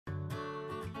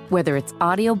Whether it's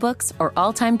audiobooks or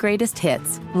all-time greatest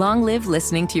hits, long live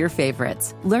listening to your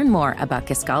favorites. Learn more about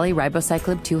Kisqali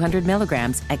Ribociclib 200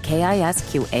 milligrams at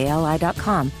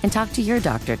KISQALI.com and talk to your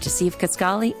doctor to see if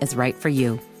Kisqali is right for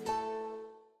you.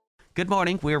 Good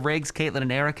morning. We're Riggs, Caitlin,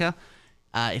 and Erica.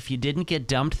 If you didn't get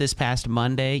dumped this past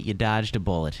Monday, you dodged a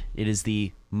bullet. It is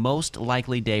the most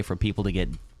likely day for people to get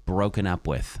broken up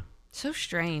with. So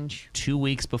strange. 2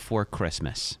 weeks before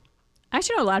Christmas. I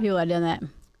actually know a lot of people that have done that.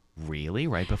 Really?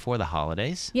 Right before the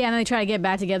holidays? Yeah, and then they try to get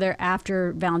back together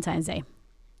after Valentine's Day.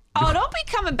 Oh, don't be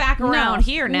coming back around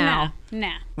here now.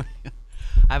 Nah.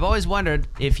 I've always wondered,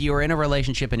 if you're in a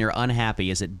relationship and you're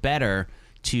unhappy, is it better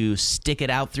to stick it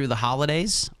out through the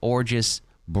holidays or just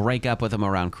break up with them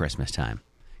around Christmas time?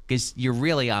 Because you're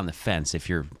really on the fence if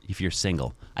you're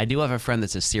single. I do have a friend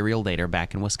that's a serial dater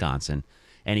back in Wisconsin,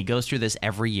 and he goes through this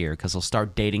every year because he'll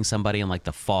start dating somebody in like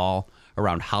the fall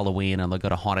around Halloween, and they'll go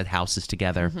to haunted houses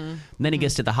together. Mm-hmm. And then he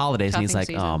gets to the holidays and he's like,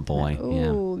 season. Oh boy.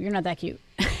 Ooh, You're not that cute.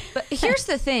 But here's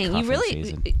the thing.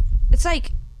 It's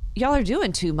like, y'all are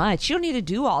doing too much. You don't need to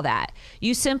do all that.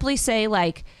 You simply say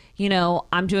like,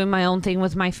 I'm doing my own thing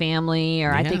with my family,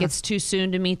 or I think it's too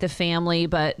soon to meet the family,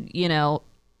 but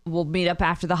we'll meet up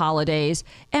after the holidays,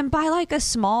 and buy like a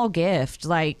small gift.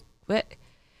 Like,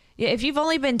 if you've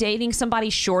only been dating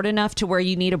somebody short enough to where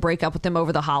you need to break up with them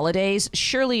over the holidays,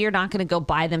 surely you're not going to go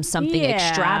buy them something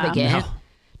extravagant. No.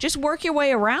 Just work your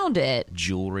way around it.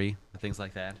 Jewelry, things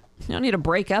like that. You don't need to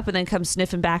break up and then come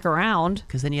sniffing back around.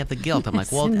 Because then you have the guilt. I'm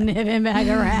like, well, sniffing back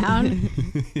around.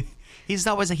 He's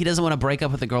always like, he doesn't want to break up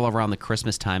with the girl around the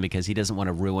Christmas time because he doesn't want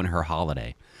to ruin her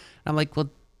holiday. And I'm like, well,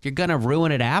 you're going to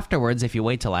ruin it afterwards if you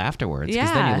wait till afterwards.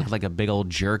 Because then you look like a big old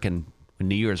jerk and when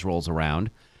New Year's rolls around.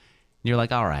 You're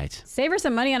like, all right. Save her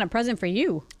some money on a present for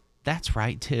you. That's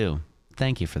right, too.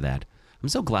 Thank you for that. I'm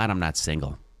so glad I'm not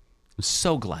single. I'm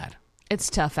so glad.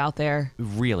 It's tough out there. It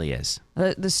really is.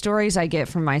 The stories I get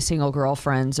from my single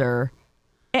girlfriends are,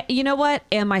 you know what?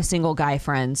 And my single guy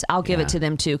friends. I'll give it to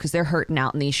them, too, because they're hurting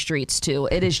out in these streets, too.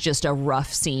 It is just a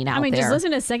rough scene out there. Just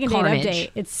listen to Second Date Update.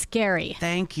 It's scary.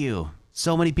 Thank you.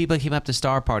 So many people came up to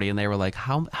Star Party, and they were like,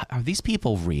 "How are these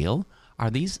people real? Are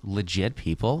these legit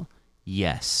people?"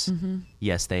 Yes. Mm-hmm.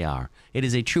 Yes, they are. It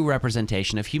is a true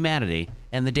representation of humanity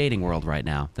and the dating world right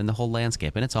now, and the whole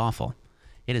landscape, and it's awful.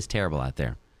 It is terrible out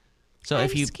there. So I'm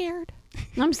scared.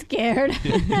 I'm scared.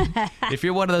 If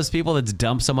you're one of those people that's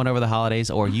dumped someone over the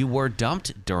holidays, or you were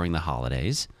dumped during the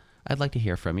holidays, I'd like to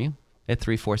hear from you at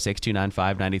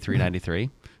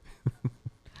 346-295-9393.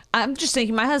 I'm just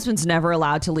thinking my husband's never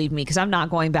allowed to leave me because I'm not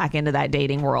going back into that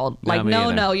dating world. Like,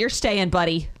 no, you're staying,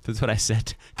 buddy. That's what I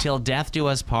said. Till death do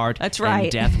us part. That's right.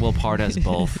 And death will part us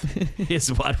both is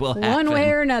what will happen. One way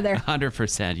or another.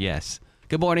 100%, yes.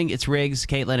 Good morning. It's Riggs,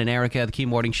 Caitlin, and Erica, the Key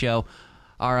Morning Show.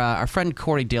 Our friend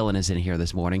Corey Dillon is in here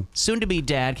this morning. Soon to be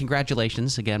dad.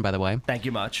 Congratulations again, by the way. Thank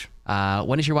you much.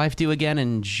 When is your wife due again?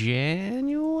 In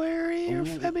January or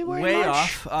February? Way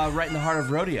March? off. Right in the heart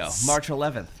of rodeo. March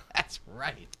 11th. That's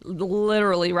right.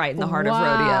 Literally right in the heart of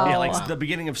rodeo. Yeah, like the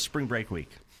beginning of spring break week.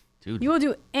 Dude. You will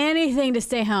do anything to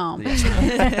stay home.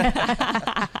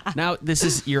 Now, this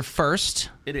is your first.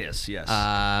 It is, yes.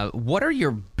 What are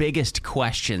your biggest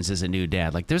questions as a new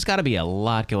dad? Like, there's got to be a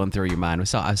lot going through your mind.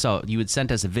 I saw you had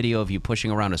sent us a video of you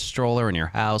pushing around a stroller in your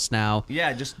house now. Yeah,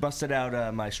 I just busted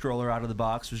out my stroller out of the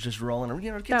box, was just rolling,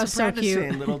 get that was some practice so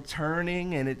in, little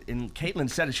turning, and Caitlin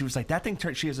said it. She was like, that thing,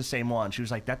 she has the same one. She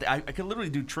was like, I could literally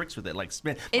do tricks with it, like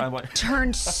spin. It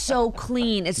turns so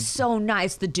clean. It's so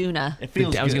nice, the Duna. It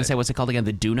feels I was going to say, what's it called again?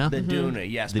 The Duna? The Duna,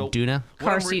 yes. The Duna?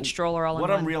 Car seat stroller all in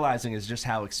one. What I'm realizing is just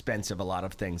how expensive a lot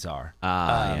of things are.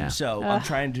 Yeah. So I'm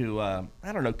trying to,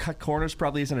 cut corners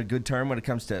probably isn't a good term when it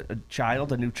comes to a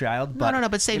new child. But, no,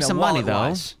 but save some money,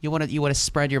 though. You want to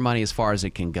spread your money as far as it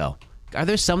can go. Are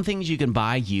there some things you can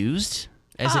buy used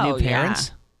as a new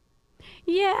parent?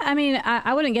 Yeah, I mean,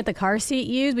 I wouldn't get the car seat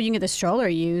used, but you can get the stroller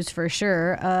used for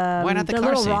sure. Why not the car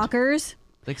little seat? Rockers?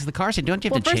 Because the car seat, don't you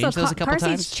have to change those a couple times?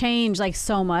 Car seats change like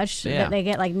so much that they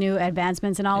get like new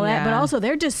advancements and all that. But also,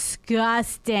 they're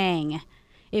disgusting.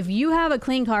 If you have a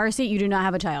clean car seat, you do not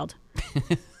have a child.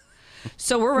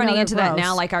 So we're running into that gross.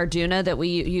 now, like our Duna, that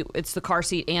it's the car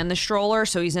seat and the stroller,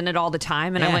 so he's in it all the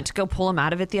time. And I went to go pull him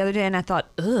out of it the other day, and I thought,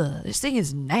 ugh, this thing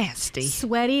is nasty.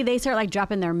 Sweaty. They start like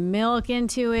dropping their milk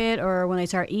into it, or when they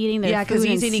start eating their food because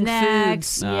he's eating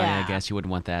snacks. foods. Oh, yeah, I guess you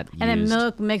wouldn't want that used. And then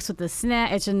milk mixed with the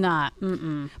snack. It's just not.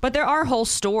 But there are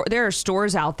there are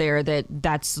stores out there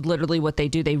that's literally what they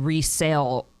do. They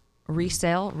resell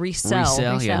resell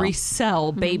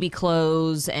baby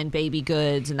clothes and baby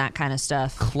goods and that kind of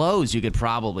stuff. Clothes you could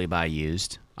probably buy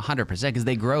used. 100% because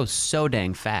they grow so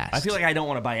dang fast. I feel like I don't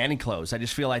want to buy any clothes. I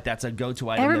just feel like that's a go-to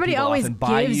item. Everybody that people always often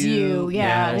buy gives you.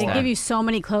 Yeah, they give you so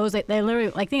many clothes. They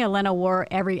literally, like, I think Elena wore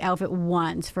every outfit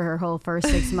once for her whole first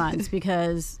 6 months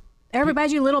because everybody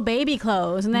buys you little baby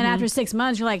clothes, and then after 6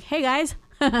 months, you're like, hey guys,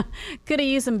 could have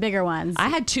used some bigger ones. I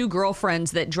had 2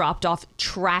 girlfriends that dropped off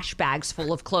trash bags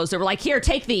full of clothes. They were like, here,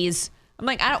 take these. I'm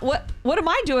like, what am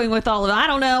I doing with all of it? I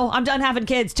don't know. I'm done having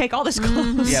kids. Take all this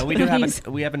clothes. Yeah, we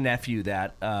have a nephew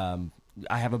that I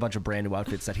have a bunch of brand new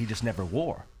outfits that he just never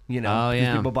wore.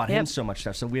 Because people bought him so much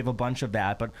stuff. So we have a bunch of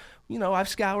that. But I've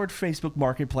scoured Facebook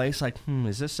Marketplace. Like,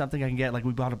 is this something I can get? Like,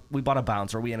 we bought a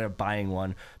bouncer. We ended up buying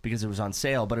one because it was on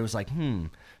sale. But it was like,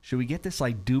 should we get this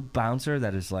like dupe bouncer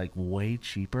that is like way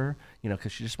cheaper?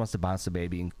 Because she just wants to bounce the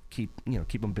baby and keep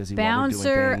them busy. Bouncer,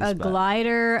 while we're doing things,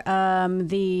 glider,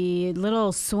 the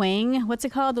little swing. What's it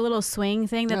called? The little swing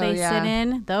thing that they sit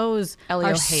in. Those Elio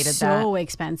are hated so that.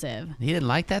 expensive. He didn't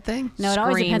like that thing? No, it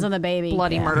always depends on the baby.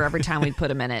 Bloody murder every time we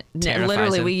put him in it.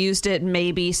 Literally, we used it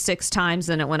maybe 6 times,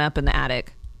 then it went up in the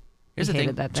attic. Here's the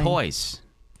thing. Toys.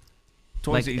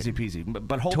 Toys are easy peasy.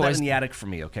 But hold that in the attic for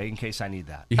me, okay? In case I need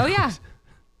that. Oh, yeah.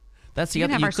 That's the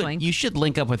other thing. You should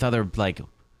link up with other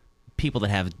people that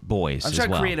have boys. I'm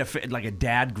trying to create a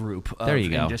dad group. There you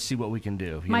go. And just see what we can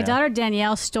do. My daughter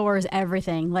Danielle stores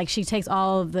everything. Like, she takes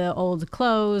all of the old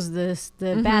clothes, the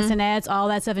bassinets, all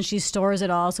that stuff, and she stores it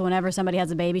all. So whenever somebody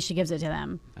has a baby, she gives it to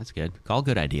them. That's good. All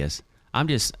good ideas. I'm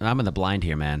in the blind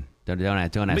here, man. Don't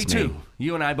ask me. Me too.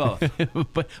 You and I both.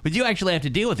 but you actually have to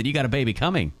deal with it. You got a baby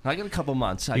coming. I got a couple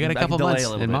months. You got a couple months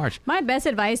in March. My best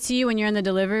advice to you when you're in the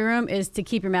delivery room is to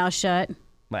keep your mouth shut.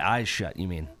 My eyes shut, you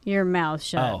mean? Your mouth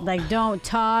shut. Oh. Like, don't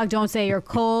talk. Don't say you're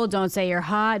cold. Don't say you're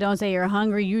hot. Don't say you're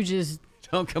hungry. You just...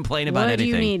 Don't complain about anything.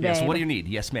 What do you need, babe? Yes, what do you need?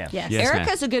 Yes, ma'am. Yes.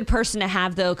 Erica's a good person to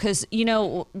have, though, because,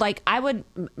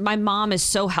 my mom is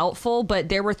so helpful, but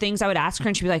there were things I would ask her,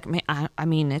 and she'd be like, I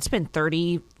mean, it's been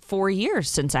 34 years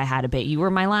since I had a baby. You were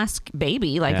my last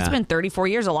baby. It's been 34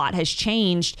 years. A lot has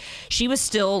changed. She was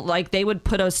still, they would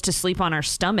put us to sleep on our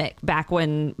stomach back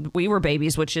when we were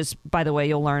babies, which is, by the way,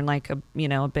 you'll learn, a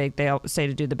big, they say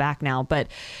to do the back now. But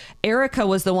Erica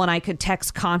was the one I could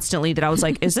text constantly that I was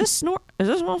like, is this normal?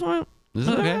 Is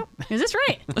this okay? Is this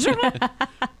right?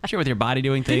 Sure, with your body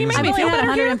doing things. I've only had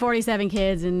 147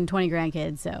 kids and 20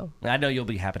 grandkids, so. I know you'll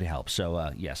be happy to help, so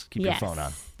yes, keep your phone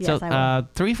on. Yes, so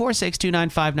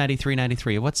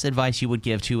 346-295-9393. What's advice you would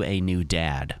give to a new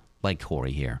dad like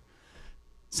Corey here?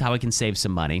 It's how he can save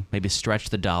some money, maybe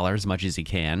stretch the dollar as much as he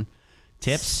can.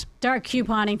 Tips? Start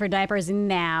couponing for diapers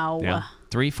now. Yeah.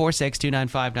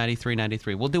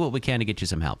 346-295-9393. We'll do what we can to get you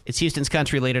some help. It's Houston's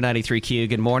Country Leader 93Q.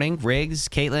 Good morning, Riggs,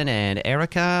 Caitlin, and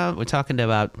Erica. We're talking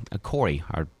about Corey,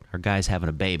 our guy's having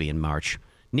a baby in March.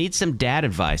 Needs some dad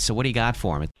advice, so what do you got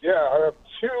for him? Yeah, I have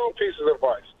 2 pieces of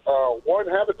advice. One,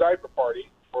 have a diaper party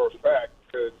for a fact,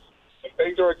 because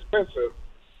things are expensive.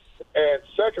 And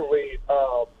secondly,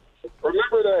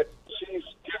 remember that she's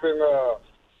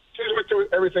went through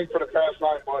everything for the past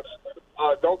 9 months.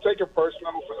 Don't take it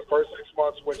personal for the first 6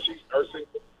 months when she's nursing.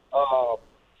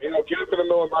 Get up in the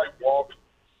middle of the night, walk,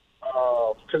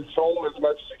 console as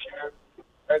much as you can,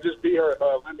 and just be her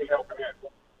lending helping hand.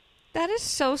 That is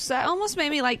so sad. Almost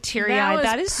made me teary-eyed.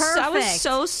 That was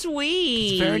so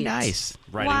sweet. It's very nice.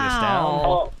 Writing this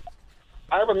down.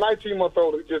 I have a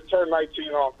 19-month-old who just turned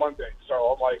 19 on Monday,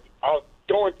 so I'm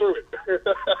going through it.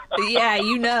 Yeah,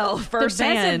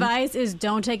 firsthand. The best advice is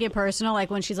don't take it personal. Like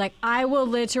when she's like, I will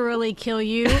literally kill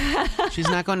you. She's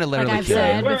not going to literally I've kill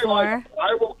said you. before.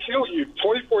 I will kill you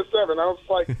 24/7.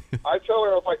 I tell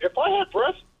her, if I had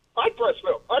breasts, I'd breast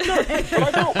milk. I know, but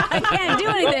I don't. I can't do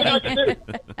anything.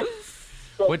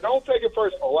 So don't take it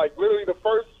personal. Literally the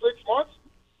first 6 months,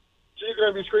 she's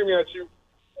going to be screaming at you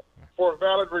for a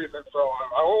valid reason. So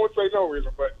I won't say no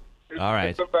reason, but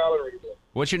it's a valid reason.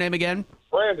 What's your name again?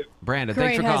 Brandon,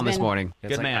 thanks for calling this morning.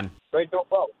 Good man. Thank no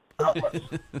problem.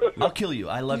 I'll kill you.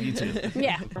 I love you too.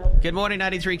 Yeah. Good morning,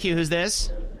 93Q. Who's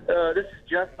this? This is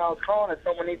Justin. I was calling if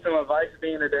someone needs some advice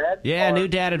being a dad. Yeah, new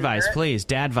dad advice, please.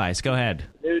 Dad advice. Go ahead.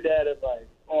 New dad advice.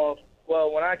 Well,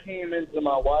 when I came into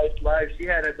my wife's life, she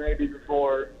had a baby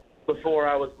before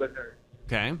I was with her.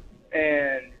 Okay.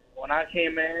 And when I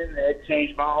came in, it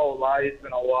changed my whole life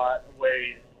in a lot of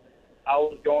ways. I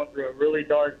was going through a really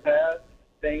dark path.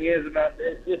 Thing is,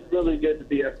 it's just really good to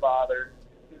be a father.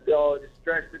 Just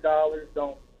stretch the dollars.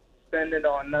 Don't spend it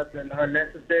on nothing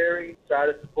unnecessary. Try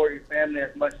to support your family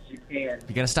as much as you can.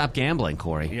 You got to stop gambling,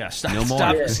 Corey. Yeah,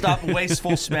 stop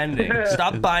wasteful spending.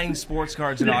 Stop buying sports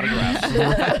cards and autographs.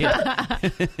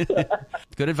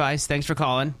 Good advice. Thanks for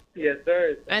calling. Yes,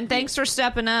 sir. And thanks for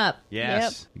stepping up.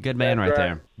 Yes. Yep. Good man. That's right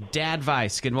there. Dad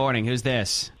advice. Good morning. Who's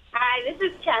this? Hi, this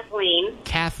is Kathleen.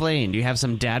 Kathleen, do you have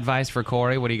some dad advice for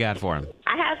Corey? What do you got for him?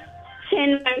 I have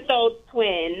 10-month-old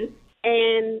twins,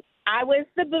 and I was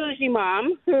the bougie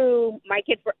mom who my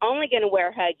kids were only going to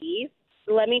wear Huggies.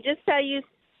 Let me just tell you,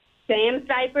 Sam's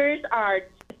diapers are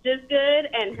just as good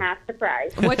and half the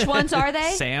price. Which ones are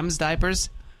they? Sam's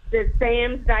diapers? The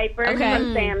Sam's diapers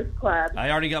from Sam's Club. I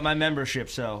already got my membership,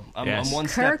 so I'm one Kirkland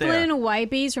step there.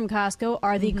 wipes from Costco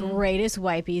are the greatest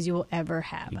wipes you will ever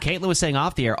have. Caitlin was saying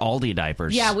off the air, Aldi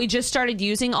diapers. Yeah, we just started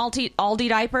using Aldi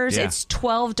diapers. Yeah. It's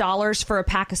 $12 for a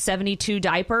pack of 72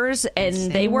 diapers,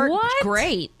 and they work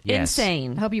great. Yes.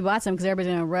 Insane. I hope you bought some because everybody's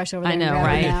going to rush over there. I know,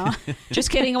 right? Now. Just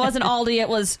kidding. It wasn't Aldi. It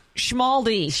was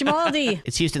Schmaldi. Schmaldi.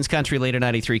 It's Houston's Country Leader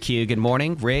 93Q. Good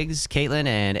morning, Riggs, Caitlin,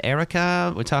 and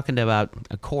Erica. We're talking about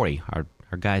Corey. Our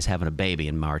guy's having a baby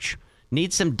in March.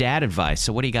 Needs some dad advice.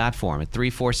 So what do you got for him? At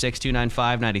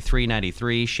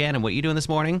 346-295-9393. Shannon, what are you doing this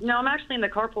morning? No, I'm actually in the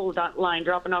carpool line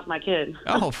dropping off my kid.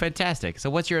 Oh, fantastic. So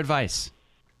what's your advice?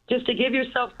 Just to give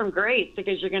yourself some grace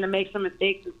because you're going to make some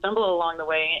mistakes and stumble along the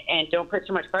way, and don't put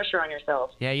too much pressure on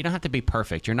yourself. Yeah, you don't have to be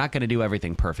perfect. You're not going to do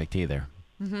everything perfect either.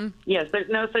 Mm-hmm. Yes, there's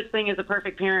no such thing as a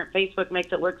perfect parent. Facebook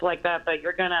makes it look like that, but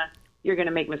you're gonna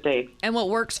make mistakes. And what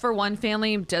works for one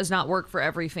family does not work for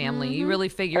every family. You really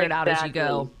figure it out as you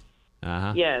go.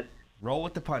 Uh-huh. Yes. Roll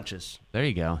with the punches. There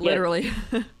you go. Literally.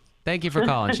 Thank you for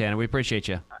calling, Shannon. We appreciate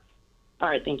you. All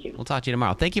right, thank you. We'll talk to you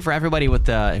tomorrow. Thank you for everybody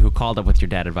who called up with your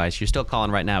dad advice. You're still calling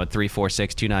right now at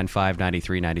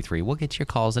 346-295-9393. We'll get to your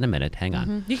calls in a minute. Hang on.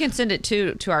 Mm-hmm. You can send it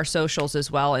to our socials as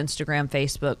well, Instagram,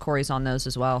 Facebook. Corey's on those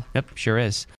as well. Yep, sure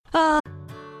is.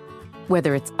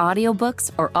 Whether it's audiobooks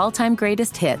or all-time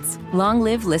greatest hits, long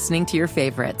live listening to your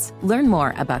favorites. Learn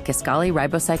more about Kisqali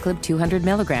Ribociclib 200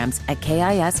 milligrams at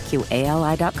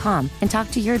KISQALI.com and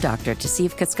talk to your doctor to see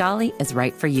if Kisqali is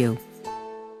right for you.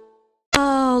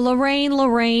 Oh,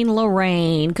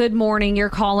 Lorraine. Good morning. You're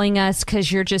calling us because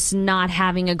you're just not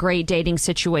having a great dating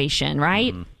situation,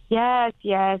 right? Yes.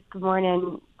 Good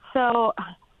morning. So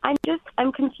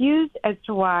I'm confused as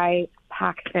to why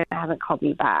Paxton haven't called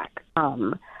me back.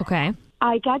 Okay.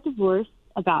 I got divorced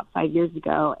about 5 years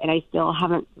ago, and I still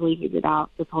haven't really figured out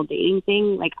this whole dating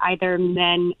thing. Like, either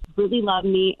men really love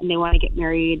me and they want to get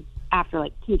married after,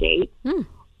 2 dates,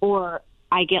 or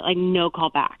I get, no call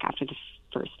back after the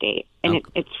first date. And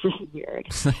it's really weird.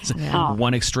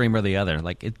 One extreme or the other.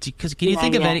 Because can you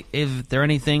think of is there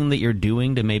anything that you're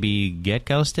doing to maybe get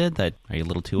ghosted? That are you a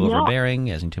little too overbearing,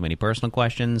 asking too many personal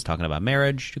questions, talking about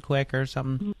marriage too quick or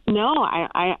something? No,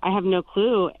 I have no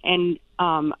clue. And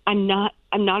I'm not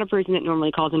a person that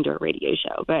normally calls into a radio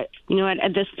show. But you know what?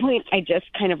 At this point, I just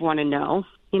kind of want to know.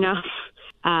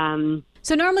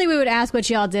 So normally we would ask what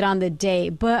y'all did on the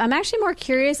date, but I'm actually more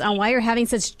curious on why you're having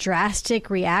such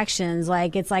drastic reactions.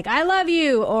 It's like, I love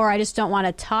you, or I just don't want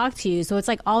to talk to you. So it's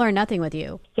like all or nothing with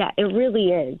you. Yeah, it really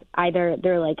is. Either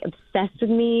they're obsessed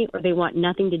with me or they want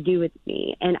nothing to do with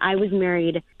me. And I was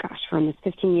married, for almost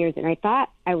 15 years, and I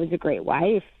thought I was a great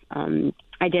wife. I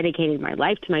dedicated my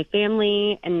life to my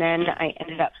family, and then I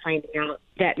ended up finding out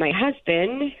that my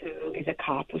husband, who is a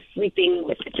cop, was sleeping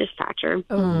with the dispatcher.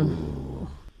 Oh.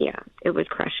 Yeah, it was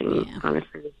crushing,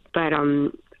 honestly. But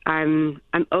I'm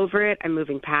over it. I'm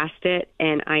moving past it,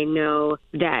 and I know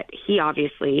that he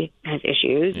obviously has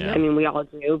issues. Yeah. I mean, we all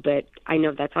do, but I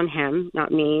know that's on him,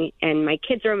 not me. And my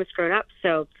kids are almost grown up,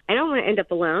 so I don't want to end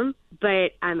up alone.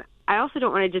 But I also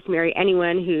don't want to just marry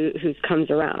anyone who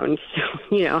comes around. So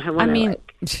I want to.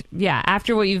 Yeah,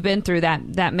 after what you've been through,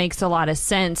 that makes a lot of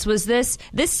sense. Was this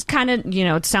kind of,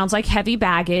 it sounds like heavy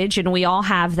baggage, and we all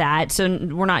have that, so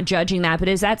we're not judging that, but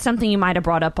is that something you might have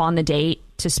brought up on the date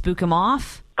to spook him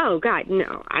off? Oh, God,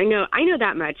 no. I know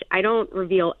that much. I don't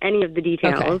reveal any of the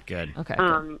details. Okay, good. Okay.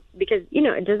 Because,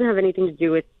 it doesn't have anything to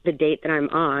do with the date that I'm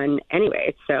on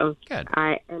anyway. So good.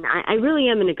 I really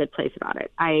am in a good place about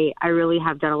it. I really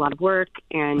have done a lot of work,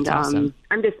 and awesome.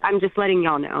 I'm just letting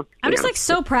y'all know. I'm just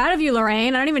so proud of you,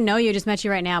 Lorraine. I don't even know you. I just met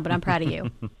you right now, but I'm proud of you.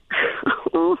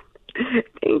 Oh,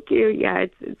 thank you. Yeah,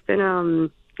 it's been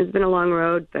a long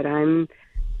road, but I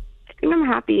think I'm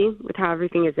happy with how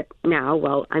everything is now.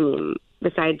 Well, I mean,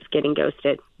 besides getting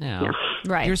ghosted. No.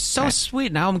 Right. You're so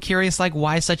sweet. Now I'm curious,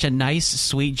 why such a nice,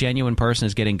 sweet, genuine person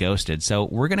is getting ghosted. So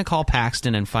we're going to call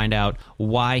Paxton and find out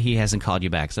why he hasn't called you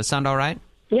back. Does that sound all right?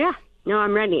 Yeah. No,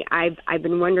 I'm ready. I've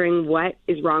been wondering what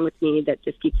is wrong with me that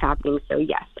just keeps happening. So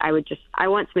yes, I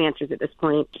want some answers at this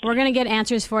point. We're going to get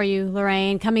answers for you,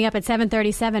 Lorraine, coming up at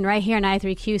 7:37 right here on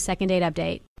i3Q Second Date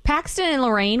Update. Paxton and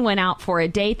Lorraine went out for a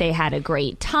date. They had a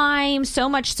great time, so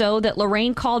much so that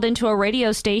Lorraine called into a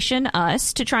radio station,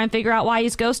 us, to try and figure out why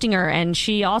he's ghosting her. And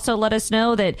she also let us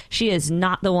know that she is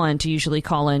not the one to usually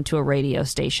call into a radio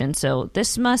station. So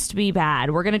this must be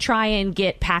bad. We're going to try and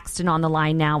get Paxton on the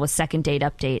line now with Second Date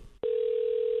Update.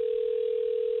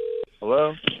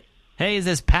 Hello? Hey, is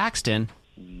this Paxton?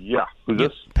 Yeah. Who's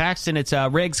this? Paxton, it's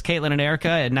Riggs, Caitlin, and Erica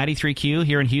at 93Q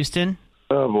here in Houston.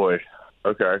 Oh, boy.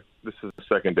 Okay. This is the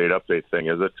Second Date Update thing,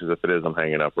 is it? Because if it is, I'm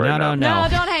hanging up right now. No,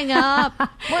 don't hang up.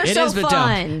 We're It so is, but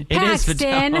fun. don't. It is, but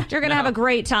Paxton, don't. you're going to have a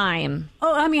great time.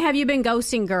 Oh, I mean, have you been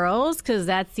ghosting girls? Because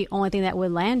that's the only thing that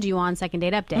would land you on Second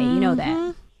Date Update. You know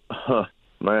that.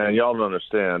 Man, y'all don't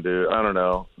understand, dude. I don't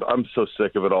know. I'm so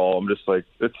sick of it all. I'm just like,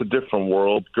 it's a different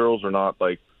world. Girls are not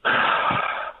like, I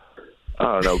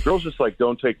don't know. Girls just like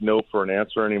don't take no for an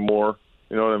answer anymore.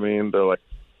 You know what I mean? They're like,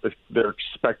 they're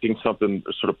expecting something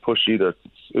sort of pushy.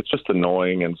 It's just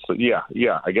annoying. And so, yeah,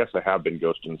 I guess I have been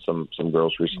ghosting some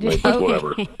girls recently, but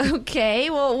whatever.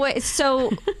 Okay, well, wait, so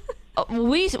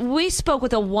we spoke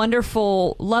with a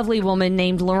wonderful, lovely woman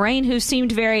named Lorraine who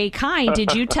seemed very kind.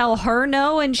 Did you tell her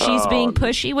no and she's being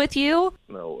pushy with you?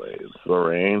 No way. It's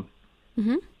Lorraine.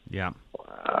 Mm-hmm. Yeah.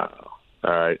 Wow.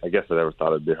 All right. I guess I never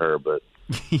thought it'd be her, but.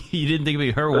 You didn't think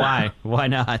it'd be her? Why? Why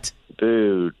not?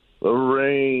 Dude,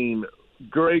 Lorraine.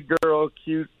 Great girl,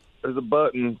 cute as a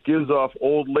button, gives off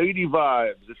old lady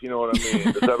vibes, if you know what I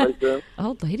mean. Does that make sense?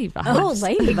 Old lady vibes. Old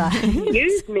lady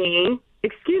vibes.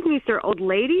 Excuse me, sir, old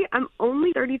lady? I'm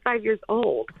only 35 years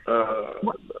old.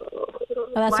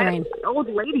 That's right. Old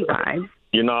lady vibes.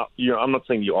 I'm not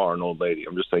saying you are an old lady.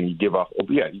 I'm just saying you give off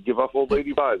old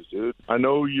lady vibes, dude. I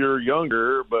know you're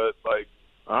younger, but like,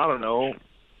 I don't know.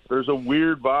 There's a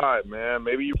weird vibe, man.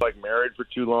 Maybe you like married for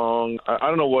too long. I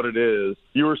don't know what it is.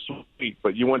 You were sweet,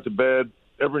 but you went to bed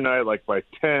every night like by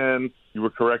 10. You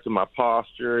were correcting my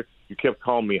posture. You kept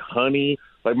calling me honey.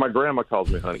 Like my grandma calls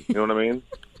me honey. You know what I mean?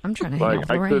 I'm trying to help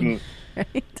I couldn't.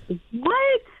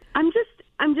 What? I'm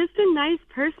just a nice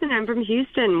person. I'm from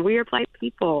Houston. We are polite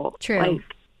people. True. Like,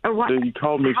 what? So you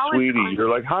called me sweetie. You're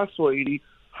like, hi, sweetie.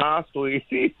 Hi,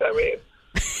 sweetie. I mean,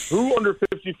 who under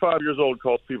 55 years old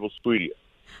calls people sweetie?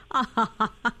 I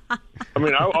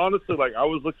mean, I honestly, like, I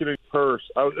was looking at her purse.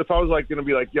 If I was, like, going to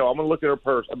be like, yo, I'm going to look at her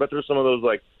purse, I bet there's some of those,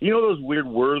 like, you know those weird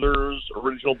Werther's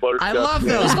original butterscotch? I love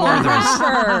those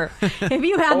Werther's. If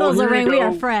you have those, Lorraine, we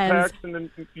are friends. Paxton, and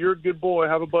you're a good boy.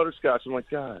 Have a butterscotch. I'm like,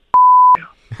 God.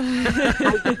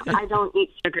 I don't eat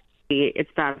sugar.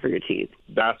 It's bad for your teeth.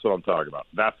 That's what I'm talking about.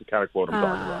 That's the kind of quote I'm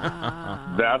talking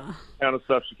about. That's the kind of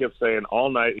stuff she kept saying all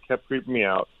night. It kept creeping me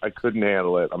out. I couldn't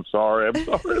handle it. I'm sorry.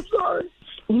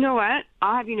 You know what?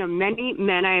 I'll have you know, many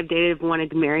men I have dated have wanted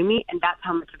to marry me, and that's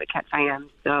how much of a catch I am.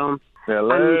 So,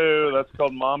 hello, that's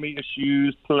called mommy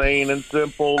issues, plain and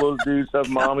simple. Those dudes have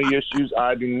mommy issues.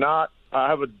 I do not. I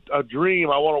have a dream.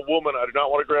 I want a woman. I do not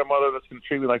want a grandmother that's going to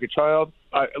treat me like a child.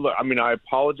 I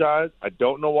apologize. I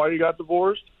don't know why you got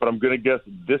divorced, but I'm going to guess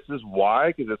this is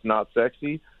why, because it's not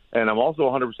sexy. And I'm also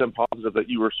 100% positive that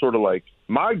you were sort of like,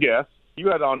 my guess, you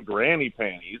had on granny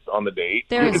panties on the date.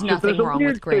 There is nothing wrong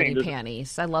with granny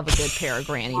panties. I love a good pair of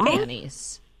granny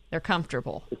panties. They're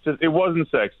comfortable. It wasn't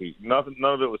sexy. None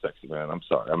of it was sexy, man. I'm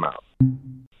sorry. I'm out.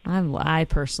 I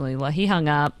personally, he hung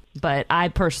up, but I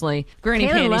personally, granny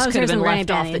panties could have been left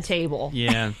off the table.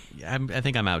 Yeah, I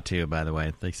think I'm out too, by the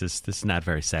way. This is not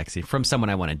very sexy. From someone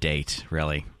I want to date,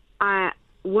 really.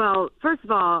 Well, first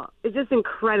of all, it's just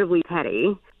incredibly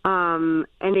petty. And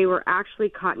they were actually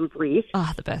cotton briefs.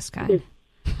 Oh, the best kind.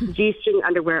 G-string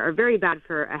underwear are very bad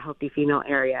for a healthy female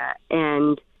area.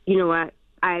 And you know what?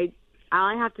 All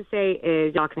I have to say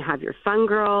is y'all can have your fun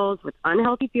girls with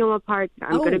unhealthy female parts.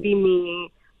 I'm going to be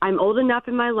me. I'm old enough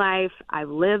in my life. I've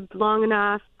lived long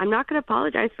enough. I'm not going to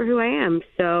apologize for who I am.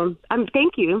 So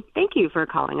thank you. Thank you for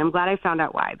calling. I'm glad I found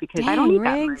out why, because I don't need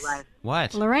that in my life.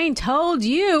 What? Lorraine told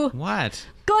you. What?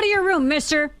 Go to your room,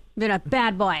 mister. Been a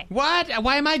bad boy. What?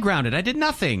 Why am I grounded? I did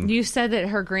nothing. You said that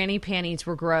her granny panties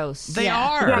were gross. They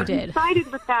are. Yeah, you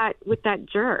sided with that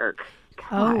jerk.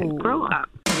 God, grow up.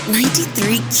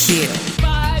 93Q.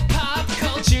 5 pop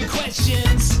culture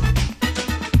questions.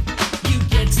 You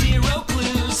get 0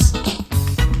 clues.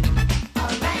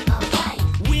 Alright.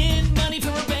 Win money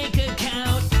from a bank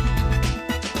account.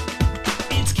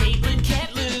 It's Caitlin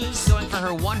Can't Lose. Going for her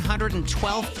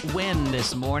 112th win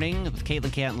this morning with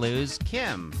Caitlin Can't Lose.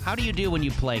 Kim, how do you do when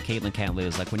you play Caitlin Can't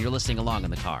Lose? Like when you're listening along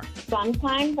in the car?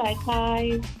 Sometimes I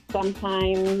tie,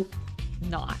 sometimes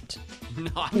not.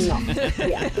 Not. No.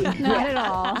 Yeah. Not at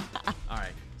all. All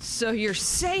right. So you're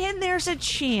saying there's a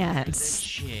chance.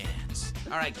 Chance.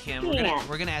 All right, Kim. Yeah.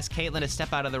 We're gonna ask Caitlin to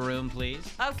step out of the room, please.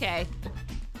 Okay.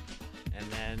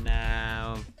 And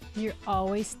then You're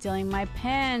always stealing my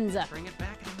pens. bring it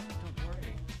back in a minute. Don't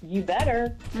worry. You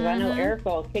better, because I know Erica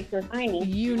will kick your hiney.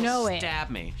 You know it. Stab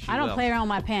me. She I don't will. play around with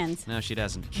my pens. No, she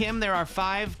doesn't. Kim, there are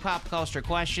 5 pop culture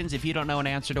questions. If you don't know an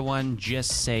answer to one,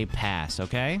 just say pass,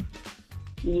 okay?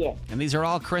 Yes. And these are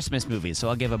all Christmas movies, so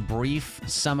I'll give a brief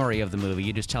summary of the movie.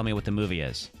 You just tell me what the movie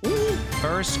is.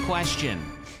 First question.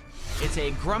 It's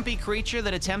a grumpy creature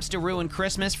that attempts to ruin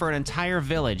Christmas for an entire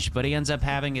village, but he ends up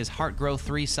having his heart grow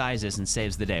 3 sizes and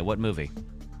saves the day. What movie?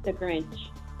 The Grinch.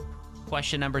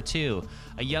 Question number 2.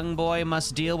 A young boy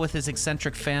must deal with his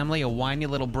eccentric family, a whiny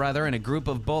little brother, and a group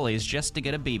of bullies just to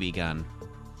get a BB gun.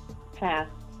 Pass.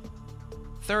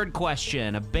 Third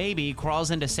question. A baby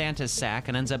crawls into Santa's sack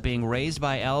and ends up being raised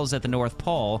by elves at the North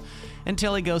Pole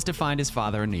until he goes to find his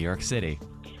father in New York City.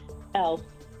 Elf.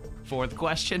 Fourth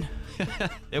question.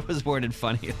 It was worded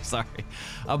funny, I'm sorry.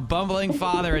 A bumbling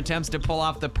father attempts to pull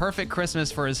off the perfect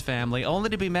Christmas for his family, only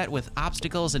to be met with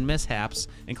obstacles and mishaps,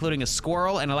 including a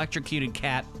squirrel, an electrocuted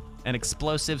cat, and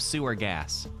explosive sewer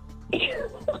gas.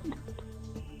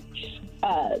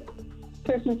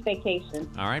 Christmas Vacation.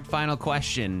 All right, final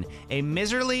question. A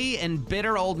miserly and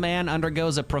bitter old man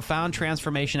undergoes a profound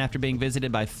transformation after being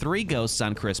visited by 3 ghosts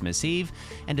on Christmas Eve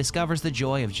and discovers the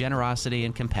joy of generosity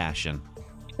and compassion.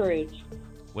 Scrooge.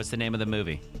 What's the name of the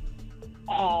movie?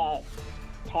 Pass.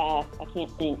 I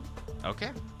can't think. Okay.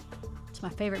 It's my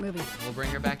favorite movie. We'll bring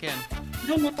her back in.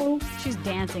 I know. She's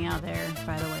dancing out there,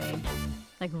 by the way.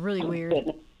 Like, really weird.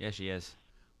 Yeah, she is.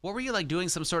 What were you, like, doing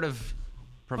some sort of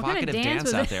kind provocative of dance dance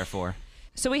was out it? there for?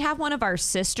 So we have one of our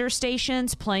sister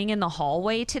stations playing in the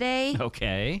hallway today,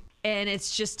 Okay. and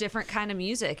it's just different kind of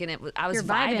music, and I was You're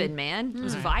vibing. vibing, man. It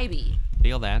was vibey.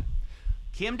 Feel that.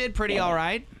 Kim did pretty all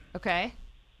right. Okay.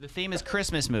 The theme is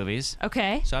Christmas movies.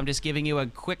 Okay. So I'm just giving you a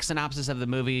quick synopsis of the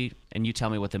movie, and you tell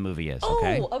me what the movie is,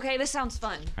 okay? Oh, okay. This sounds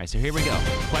fun. All right, so here we go.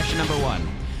 Question number 1.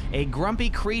 A grumpy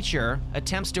creature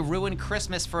attempts to ruin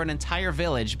Christmas for an entire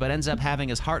village, but ends up having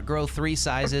his heart grow 3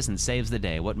 sizes and saves the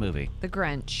day. What movie? The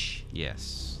Grinch.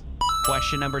 Yes.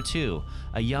 Question number 2.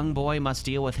 A young boy must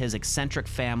deal with his eccentric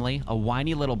family, a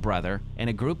whiny little brother, and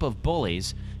a group of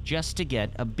bullies just to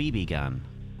get a BB gun.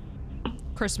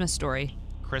 Christmas Story.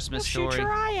 Christmas Shoot Story.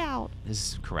 your eye out.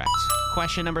 This is correct.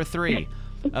 Question number 3.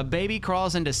 A baby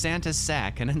crawls into Santa's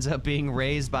sack and ends up being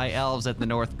raised by elves at the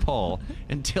North Pole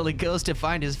until he goes to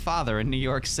find his father in New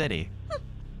York City.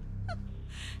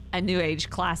 A new age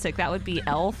classic. That would be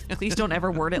Elf. Please don't ever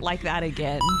word it like that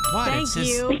again. What? Thank It's just-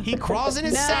 you. He crawls in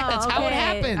his sack. That's how it okay.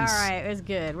 happens. All right, it's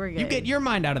good. We're good. You get your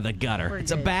mind out of the gutter. We're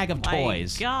It's a good. bag of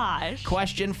toys. Gosh.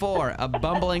 Question 4. A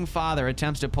bumbling father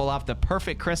attempts to pull off the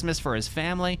perfect Christmas for his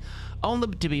family, only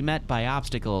to be met by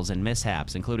obstacles and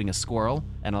mishaps, including a squirrel,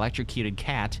 an electrocuted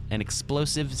cat, and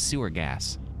explosive sewer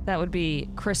gas. That would be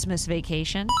Christmas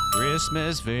Vacation.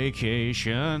 Christmas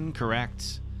Vacation,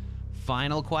 correct.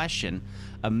 Final question.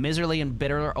 A miserly and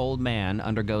bitter old man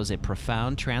undergoes a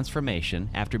profound transformation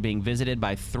after being visited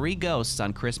by 3 ghosts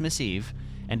on Christmas Eve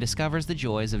and discovers the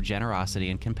joys of generosity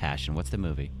and compassion. What's the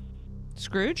movie?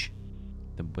 Scrooge?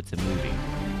 What's the movie?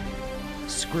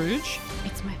 Scrooge?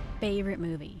 It's my favorite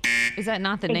movie. Is that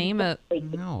not the name of...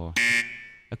 No.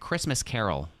 A Christmas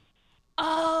Carol.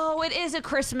 Oh, it is A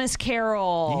Christmas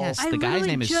Carol. Yes, I the guy's literally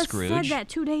name is just Scrooge. said that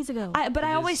 2 days ago. But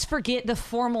I always forget the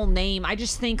formal name. I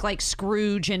just think like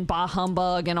Scrooge and Bah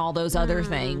Humbug and all those other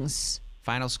things.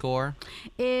 Final score?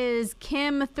 Is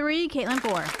Kim 3, Caitlin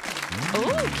 4.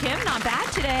 Oh, Kim, not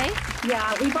bad today.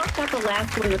 Yeah, we both got the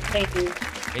last one the same.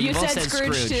 Yeah, You both said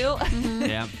Scrooge too?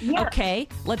 Yeah. Okay,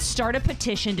 let's start a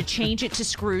petition to change it to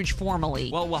Scrooge formally.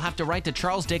 Well, we'll have to write to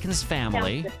Charles Dickens'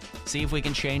 family, see if we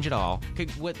can change it all.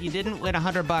 You didn't win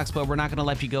 $100, but we're not going to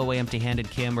let you go away empty-handed,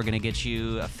 Kim. We're going to get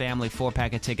you a family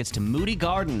 4-pack of tickets to Moody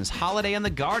Gardens, Holiday in the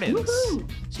Gardens. Woohoo!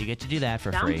 So you get to do that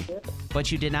for Sounds free. good.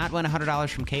 But you did not win $100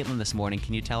 from Caitlin this morning.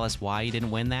 Can you tell us why you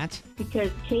didn't win that?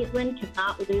 Because Caitlin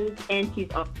cannot lose, and she's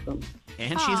awesome.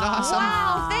 And she's awesome.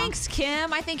 Wow, thanks,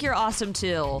 Kim. I think you're awesome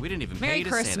too. We didn't even pay Merry you to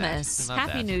say that. Christmas. I love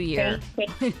Happy that. New Year.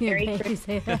 Merry Thank you, Christmas.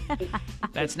 say that.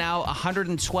 That's now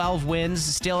 112 wins,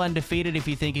 still undefeated. If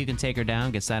you think you can take her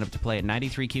down, get signed up to play at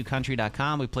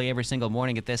 93QCountry.com. We play every single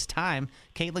morning at this time.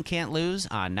 Caitlin can't lose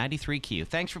on 93Q.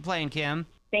 Thanks for playing, Kim.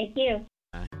 Thank you.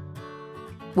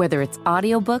 Whether it's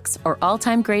audiobooks or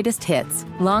all-time greatest hits,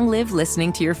 long live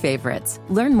listening to your favorites.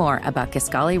 Learn more about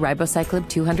Kisqali Ribociclib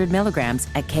 200 milligrams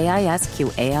at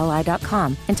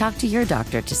KISQALI.com and talk to your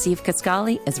doctor to see if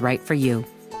Kisqali is right for you.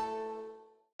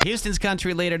 Houston's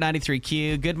country leader,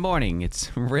 93Q. Good morning.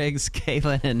 It's Riggs,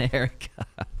 Caitlin, and Erica.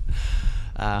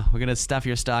 We're going to stuff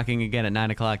your stocking again at 9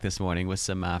 o'clock this morning with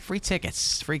some free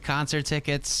tickets, free concert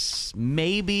tickets,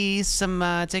 maybe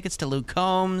some tickets to Luke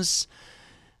Combs.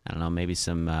 I don't know, maybe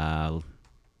some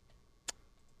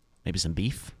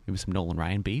beef, maybe some Nolan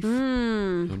Ryan beef.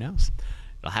 Who knows?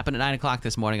 It'll happen at 9 o'clock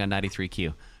this morning on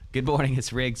 93Q. Good morning.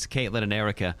 It's Riggs, Caitlin, and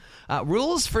Erica.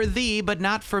 Rules for thee, but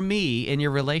not for me in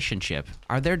your relationship.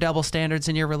 Are there double standards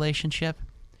in your relationship?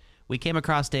 We came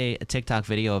across a TikTok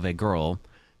video of a girl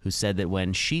who said that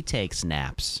when she takes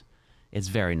naps, it's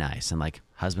very nice. And, like,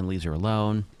 husband leaves her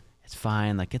alone. It's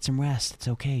fine. Like, get some rest. It's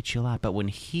okay. Chill out. But when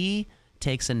he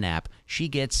takes a nap, she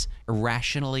gets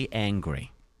irrationally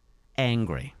angry.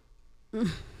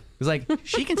 It's like,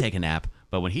 she can take a nap,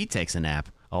 but when he takes a nap,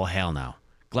 oh, hell no.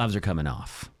 Gloves are coming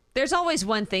off. There's always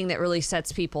one thing that really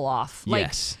sets people off. Like,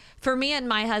 yes. For me and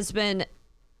my husband,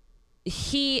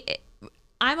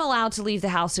 I'm allowed to leave the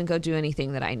house and go do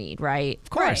anything that I need, right? Of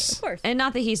course. Right, of course. And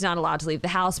not that he's not allowed to leave the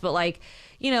house, but like,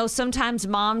 you know, sometimes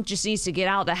mom just needs to get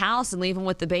out of the house and leave him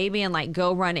with the baby and like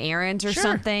go run errands or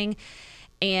something.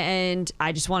 And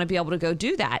I just want to be able to go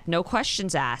do that. No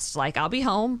questions asked. Like, I'll be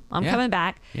home. I'm coming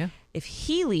back. Yeah. If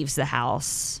he leaves the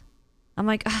house, I'm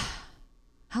like,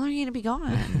 how long are you going to be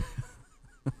gone?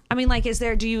 I mean, like,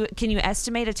 can you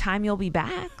estimate a time you'll be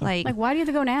back? Like, why do you have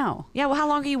to go now? Yeah, well, how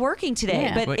long are you working today?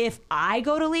 Yeah. But if I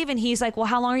go to leave and he's like, well,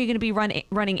 how long are you going to be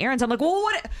running errands? I'm like, well,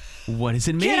 what does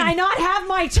it mean? Can I not have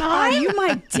my time? Are you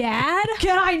my dad?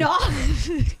 Can I not?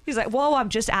 He's like, whoa, I'm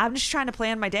just trying to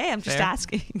plan my day. I'm just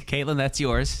asking. Caitlin, that's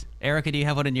yours. Erica, do you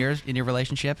have one in your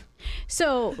relationship?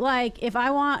 So, like, if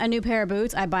I want a new pair of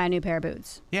boots, I buy a new pair of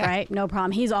boots. Yeah. Right? No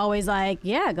problem. He's always like,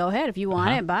 yeah, go ahead. If you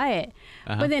want it, buy it.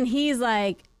 But then he's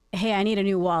like, hey, I need a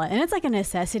new wallet. And it's like a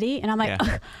necessity. And I'm like,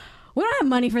 we don't have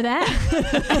money for that.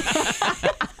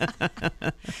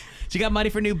 You got money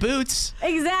for new boots.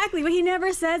 Exactly. But he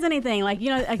never says anything. Like, you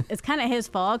know, it's kind of his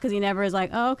fault because he never is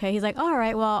like, oh, okay. He's like, all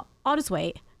right, well, I'll just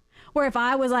wait. Where if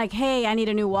I was like, hey, I need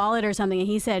a new wallet or something, and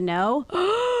he said no.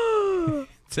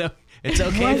 So it's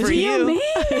okay what for do you. Mean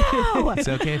no? It's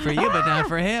okay for you, but not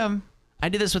for him. I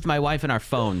do this with my wife and our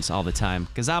phones all the time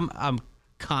because I'm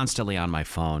constantly on my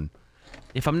phone.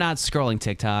 If I'm not scrolling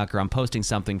TikTok or I'm posting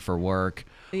something for work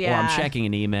or I'm checking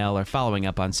an email or following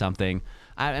up on something,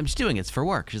 I'm just doing it for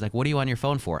work. She's like, what are you on your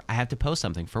phone for? I have to post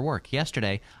something for work.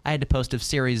 Yesterday, I had to post a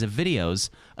series of videos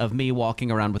of me walking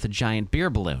around with a giant beer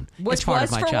balloon. Which was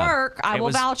for work. I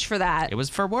will vouch for that. It was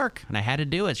for work, and I had to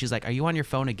do it. She's like, are you on your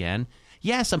phone again?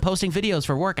 Yes, I'm posting videos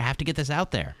for work. I have to get this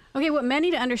out there. Okay, what men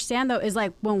need to understand, though, is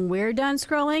like when we're done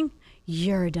scrolling,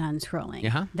 you're done scrolling.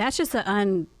 Uh-huh. That's just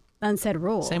an unsaid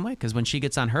rule. Same way, because when she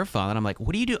gets on her phone, and I'm like,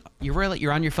 what do you do?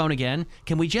 You're on your phone again?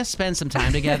 Can we just spend some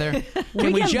time together?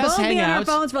 Can we just hang out? We can both be on our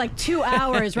phones for like 2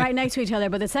 hours right next to each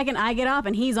other, but the second I get off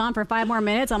and he's on for 5 more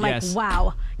minutes, I'm like,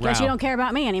 wow, guess you don't care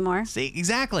about me anymore. See,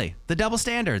 exactly. The double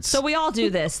standards. So we all do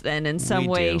this then in some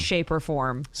way, shape, or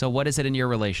form. So what is it in your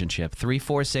relationship?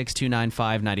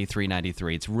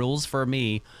 346-295-9393. It's rules for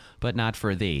me, but not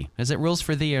for thee. Is it rules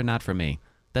for thee or not for me?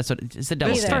 That's what it's a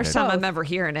double standard. It's the first time I'm ever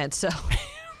hearing it, so...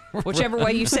 Whichever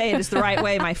way you say it is the right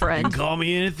way, my friend. You can call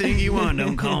me anything you want.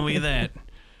 Don't call me that.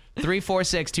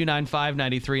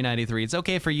 346-295-9393. It's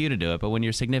okay for you to do it, but when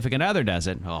your significant other does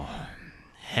it, oh,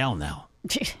 hell no.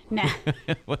 Nah.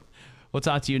 We'll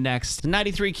talk to you next.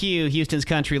 93Q, Houston's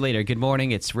country leader. Good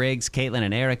morning. It's Riggs, Caitlin,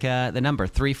 and Erica. The number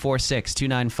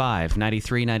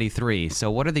 346-295-9393.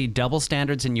 So what are the double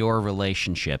standards in your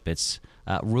relationship? It's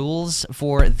rules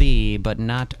for thee, but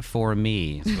not for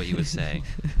me, is what you would say.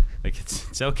 Like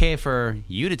it's okay for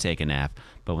you to take a nap,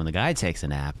 but when the guy takes a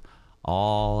nap,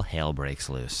 all hell breaks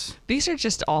loose. These are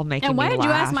just all making me laugh. And why did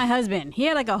you ask my husband? He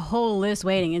had like a whole list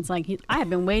waiting. It's like, I have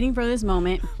been waiting for this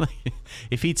moment.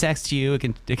 If he texts you, it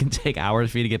can take hours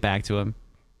for you to get back to him.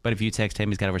 But if you text him,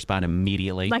 he's got to respond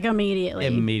immediately. Like immediately.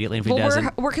 Immediately. If he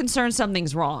doesn't, we're concerned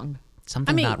something's wrong.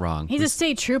 Something's not wrong. He's a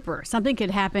state trooper. Something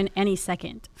could happen any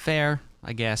second. Fair.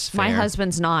 I guess. Fair. My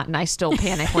husband's not, and I still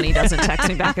panic when he doesn't text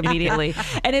me back immediately.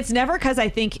 And it's never because I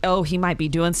think, oh, he might be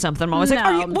doing something. I'm always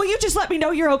like, will you just let me know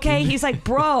you're okay? He's like,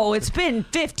 bro, it's been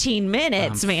 15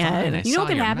 minutes, man. You know what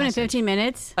can happen in 15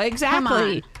 minutes?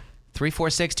 Exactly.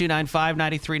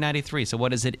 346-295-9393. So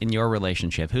what is it in your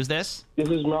relationship? Who's this? This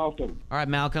is Malcolm. All right,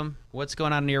 Malcolm. What's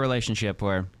going on in your relationship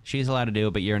where she's allowed to do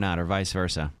it, but you're not, or vice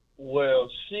versa?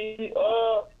 Well, she's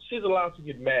allowed to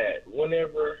get mad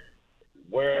whenever,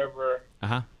 wherever.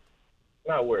 Uh-huh.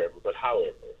 Not wherever, but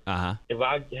however. Uh-huh. If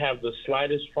I have the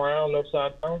slightest frown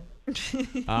upside down.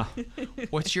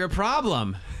 What's your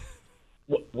problem?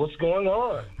 What's going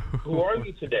on? Who are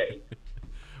you today?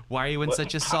 Why are you in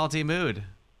such a salty mood?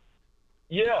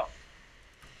 Yeah.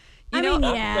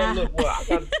 Yeah. Look,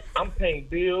 well, I'm paying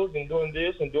bills and doing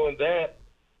this and doing that.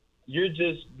 You're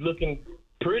just looking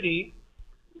pretty.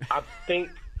 I think.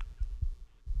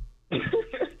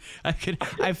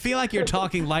 I feel like you're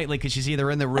talking lightly because she's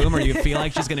either in the room or you feel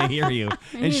like she's going to hear you,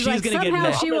 and she's like, going to get somehow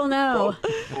mad. she will know.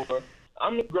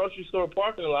 I'm in the grocery store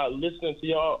parking lot listening to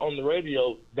y'all on the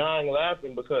radio, dying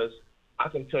laughing because I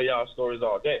can tell y'all stories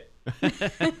all day.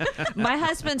 My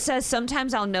husband says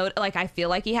sometimes I'll note, like I feel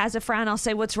like he has a frown. I'll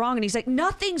say, "What's wrong?" And he's like,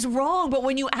 "Nothing's wrong." But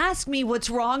when you ask me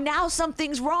what's wrong, now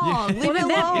something's wrong. Leave me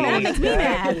alone. That makes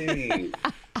me mad.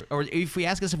 Or if we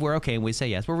ask us if we're okay and we say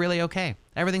yes, we're really okay.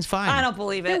 Everything's fine. I don't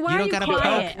believe it. Why You are don't you gotta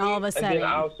quiet poke. all of a And sudden? then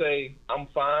I'll say, I'm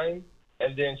fine.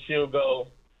 And then she'll go,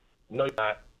 no, you're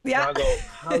not. Yeah. And I go,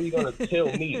 how are you going to tell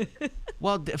me?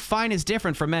 Well, fine is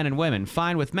different for men and women.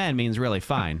 Fine with men means really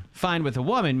fine. Fine with a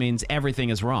woman means everything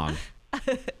is wrong.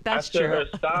 That's I tell true. her,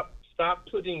 stop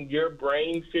putting your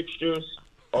brain fixtures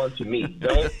onto me.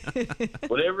 Don't.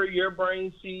 Whatever your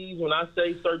brain sees when I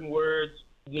say certain words,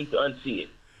 you need to unsee it.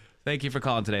 Thank you for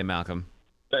calling today, Malcolm.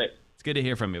 Thanks. It's good to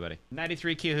hear from you, buddy.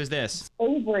 93Q, who's this?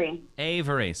 Avery.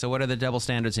 Avery. So what are the double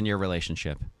standards in your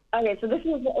relationship? Okay, so this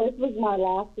was my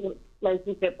last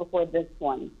relationship before this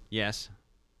one. Yes.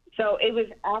 So it was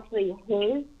actually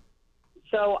his.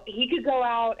 So he could go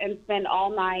out and spend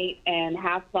all night and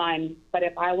have fun, but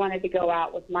if I wanted to go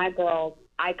out with my girls,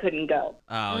 I couldn't go.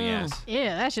 Oh, yes.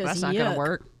 Yeah, that's just That's not going to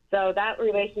work. So that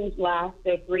relationship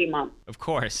lasted 3 months. Of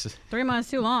course. 3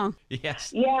 months too long.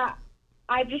 Yes. Yeah,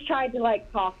 I just tried to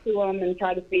talk to him and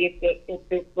try to see if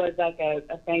this was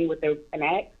a thing with an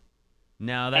ex.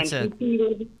 No, that's and he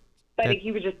cheated, but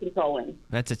he was just controlling.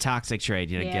 That's a toxic trait.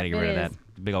 You Yeah, getting rid of it that. is.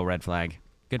 Big old red flag.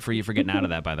 Good for you for getting out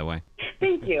of that, by the way.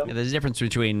 Thank you. Yeah, there's a difference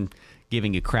between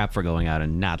giving you crap for going out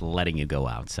and not letting you go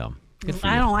out. So good for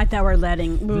you. I don't like that word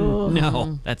letting. Ooh.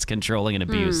 No, that's controlling and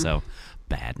abuse. So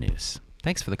bad news.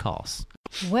 Thanks for the calls.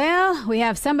 Well, we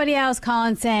have somebody else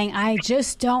calling saying, I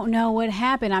just don't know what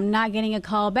happened. I'm not getting a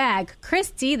call back.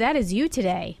 Christy, that is you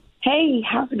today. Hey,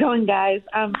 how's it going, guys?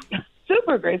 I'm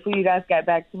super grateful you guys got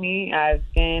back to me. I've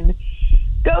been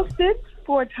ghosted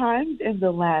 4 times in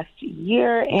the last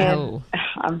year, and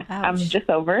I'm just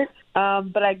over it.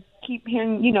 But I keep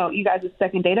hearing, you guys'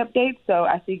 second date updates, so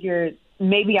I figured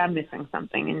maybe I'm missing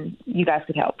something, and you guys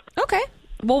could help. Okay.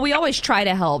 Well, we always try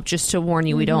to help, just to warn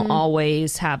you. We don't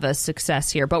always have a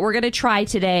success here, but we're going to try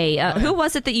today. Who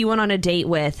was it that you went on a date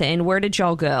with, and where did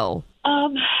y'all go?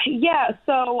 Yeah,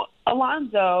 so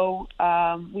Alonzo,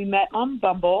 we met on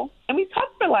Bumble, and we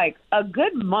talked for a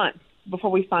good month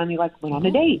before we finally went on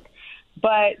a date.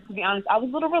 But to be honest, I was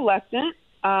a little reluctant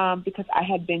because I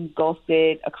had been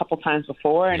ghosted a couple times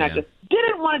before, and I just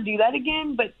didn't want to do that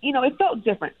again. But, it felt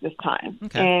different this time.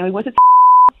 Okay. And we went to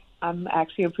I'm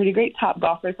actually a pretty great top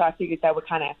golfer, so I figured that would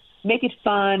kind of make it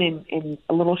fun and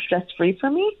a little stress-free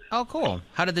for me. Oh, cool.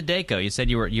 How did the date go? You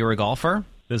said you were a golfer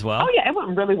as well? Oh, yeah, it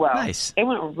went really well. Nice. It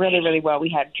went really, really well. We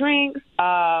had drinks.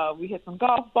 We hit some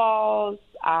golf balls.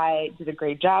 I did a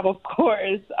great job, of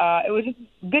course. It was just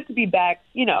good to be back,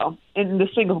 in the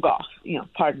swing of golf,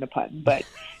 pardon the pun. But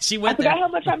she went I forgot how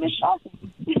much I missed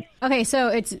golfing. Okay, so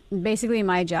it's basically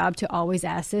my job to always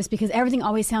ask this because everything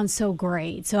always sounds so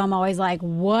great. So I'm always like,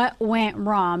 what went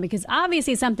wrong? Because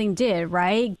obviously something did,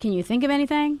 right? Can you think of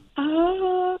anything?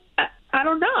 I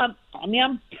don't know.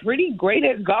 I'm pretty great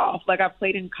at golf. I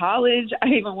played in college. I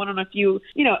even went on a few,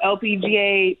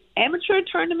 LPGA amateur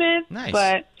tournaments. Nice.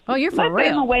 But you're for real.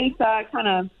 In a way, so I kind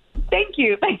of, thank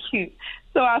you.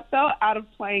 So I felt out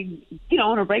of playing,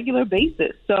 on a regular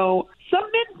basis. So some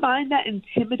men find that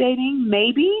intimidating,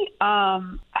 maybe.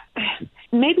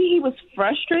 Maybe he was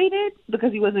frustrated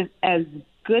because he wasn't as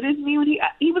good as me when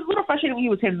he was a little frustrated when he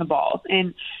was hitting the balls.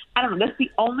 And I don't know, that's the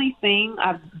only thing.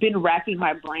 I've been racking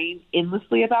my brain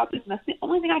endlessly about this, and that's the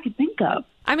only thing I could think of.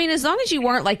 I mean, as long as you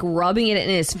weren't rubbing it in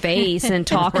his face and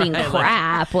talking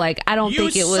crap, I don't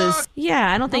think it was.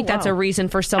 Yeah, I don't think that's a reason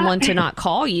for someone to not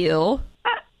call you.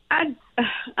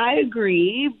 I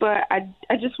agree, but I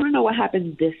just want to know what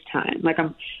happened this time.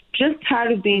 I'm just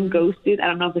tired of being ghosted. I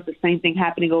don't know if it's the same thing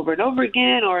happening over and over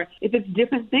again or if it's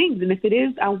different things. And if it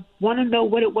is, I want to know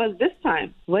what it was this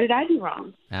time. What did I do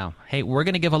wrong? Now, hey, we're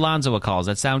going to give Alonzo a call. Does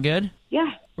that sound good?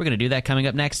 Yeah. We're going to do that coming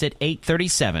up next at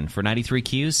 8:37 for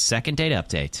 93Q's second date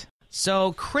update.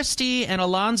 So Christy and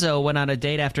Alonzo went on a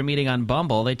date after meeting on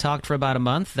Bumble. They talked for about a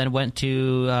month, then went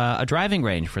to a driving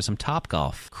range for some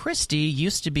Topgolf. Christy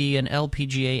used to be an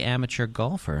LPGA amateur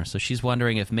golfer, so she's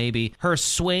wondering if maybe her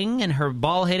swing and her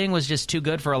ball hitting was just too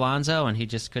good for Alonzo and he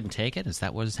just couldn't take it. Is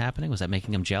that what is happening? Was that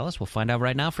making him jealous? We'll find out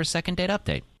right now for second date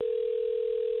update.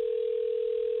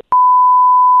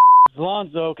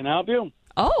 Alonzo, can I help you?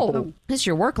 Oh, this is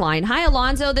your work line. Hi,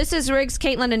 Alonzo. This is Riggs,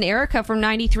 Caitlin, and Erica from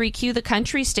 93Q, the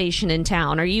country station in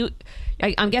town.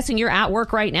 I'm guessing you're at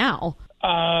work right now.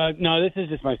 No, this is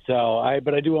just my cell.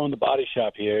 But I do own the body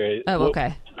shop here. Oh,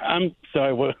 okay. I'm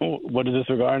sorry. What is this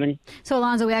regarding? So,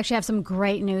 Alonzo, we actually have some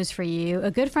great news for you.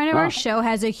 A good friend of our show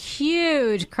has a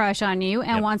huge crush on you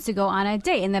and wants to go on a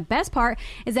date. And the best part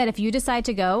is that if you decide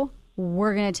to go,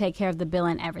 we're going to take care of the bill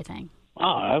and everything. Oh,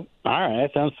 all right. That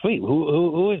sounds sweet.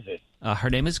 Who is this?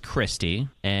 Her name is Christy,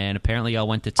 and apparently y'all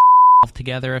went to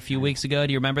together a few weeks ago.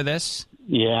 Do you remember this?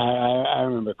 Yeah, I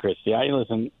remember Christy.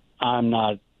 Listen, I'm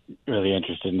not really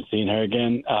interested in seeing her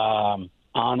again.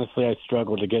 Honestly, I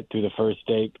struggled to get through the first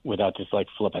date without just like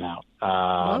flipping out.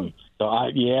 So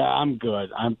I'm good.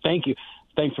 Thank you.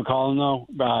 Thanks for calling, though.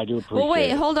 I do appreciate it. Well,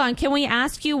 wait, hold on. Can we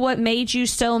ask you what made you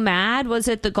so mad? Was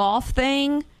it the golf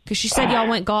thing? Because she said y'all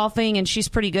went golfing, and she's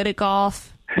pretty good at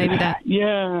golf. Maybe that.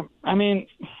 Yeah, I mean,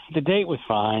 the date was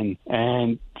fine,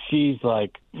 and she's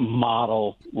like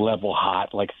model level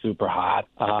hot, like super hot.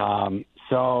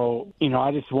 So,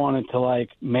 I just wanted to like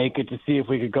make it to see if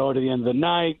we could go to the end of the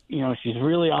night. She's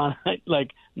really on it,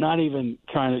 like not even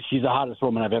trying to, she's the hottest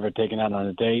woman I've ever taken out on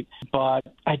a date, but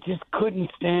I just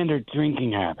couldn't stand her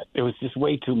drinking habit. It was just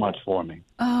way too much for me.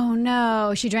 Oh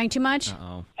no, she drank too much?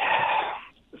 Uh-oh.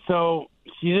 So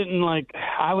she didn't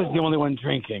I was the only one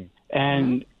drinking.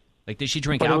 And did she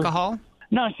drink alcohol?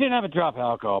 No, she didn't have a drop of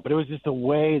alcohol, but it was just the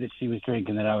way that she was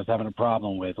drinking that I was having a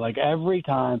problem with. Like every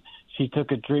time she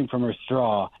took a drink from her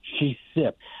straw, she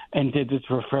sipped and did this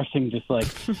refreshing, just like,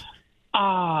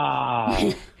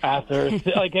 after.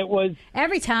 Like it was.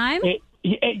 Every time?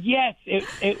 Yes.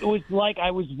 It was like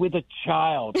I was with a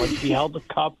child. Like she held the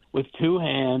cup with two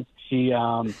hands. She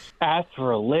asked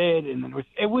for a lid, and then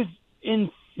it was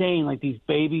insane. Like these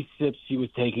baby sips she was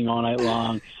taking all night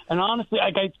long. And honestly,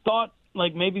 I thought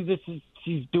maybe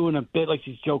she's doing a bit, like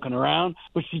she's joking around,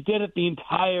 but she did it the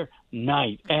entire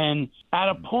night. And at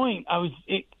a point,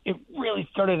 it really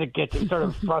started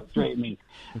to frustrate me.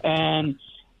 And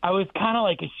I was kind of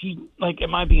like, is she,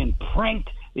 am I being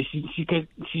pranked? Is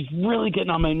she's really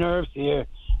getting on my nerves here.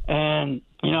 And,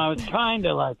 I was trying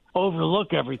to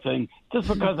overlook everything just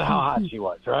because of how hot she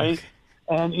was, right?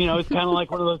 And, it's kind of like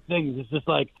one of those things. It's just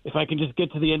like, if I can just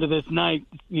get to the end of this night,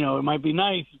 it might be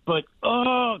nice. But,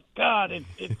 oh, God,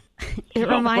 it's it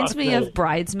reminds me of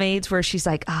Bridesmaids where she's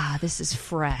like, this is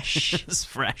fresh. It's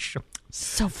fresh.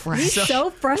 So fresh. He's so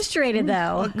frustrated,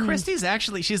 though. Well, Christy's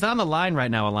she's on the line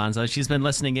right now, Alonzo. She's been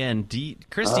listening in.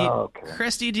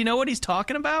 Christy, do you know what he's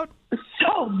talking about?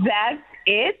 So that's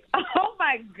it? Oh,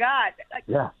 my God.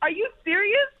 Yeah. Are you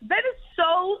serious? That is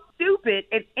so stupid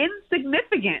and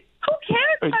insignificant. Who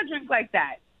cares if I drink like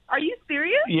that? Are you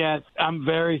serious? Yes, I'm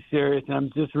very serious, and I'm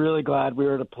just really glad we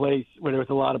were at a place where there was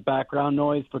a lot of background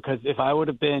noise, because if I would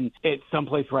have been at some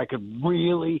place where I could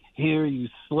really hear you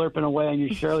slurping away on your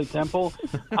Shirley Temple,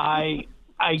 I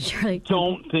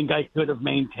don't think I could have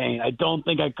maintained. I don't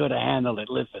think I could have handled it.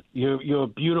 Listen, you're a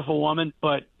beautiful woman,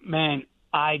 but, man,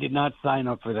 I did not sign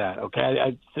up for that,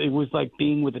 okay? It was like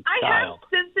being with a child. I have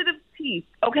sensitive teeth,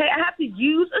 okay? I have to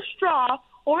use a straw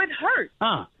or it hurts.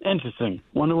 Interesting.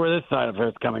 Wonder where this side of her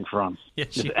is coming from. Yeah,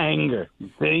 Just anger. You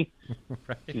see?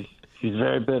 Right. She's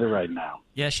very bitter right now.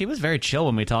 Yeah, she was very chill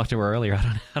when we talked to her earlier.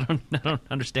 I don't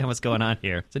understand what's going on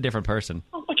here. It's a different person.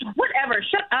 Whatever.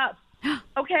 Shut up.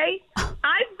 Okay?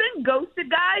 I've been ghosted,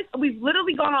 guys. We've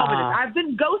literally gone over this. I've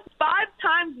been ghosted 5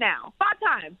 times now. 5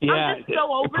 times. Yeah, I'm just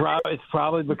so over it. It's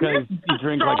probably because you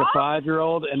drink like a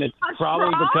 5-year-old, and it's probably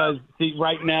because,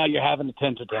 right now you're having a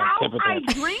temper tantrum. I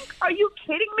drink? Are you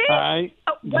kidding me? All right.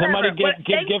 Somebody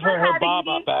give her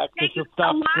Baba back, because she'll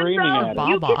stop screaming at her.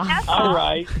 All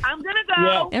right. I'm going to go.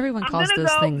 Yeah. Everyone calls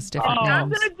those things different names. I'm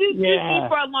going to do TV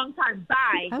for a long time.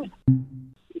 Bye.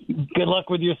 Good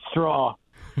luck with your straw.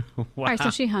 Wow. All right, so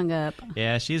she hung up.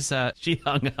 Yeah, she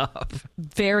hung up.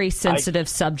 Very sensitive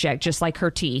subject, just like her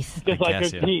teeth. Just like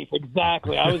her teeth,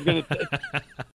 exactly. I was going to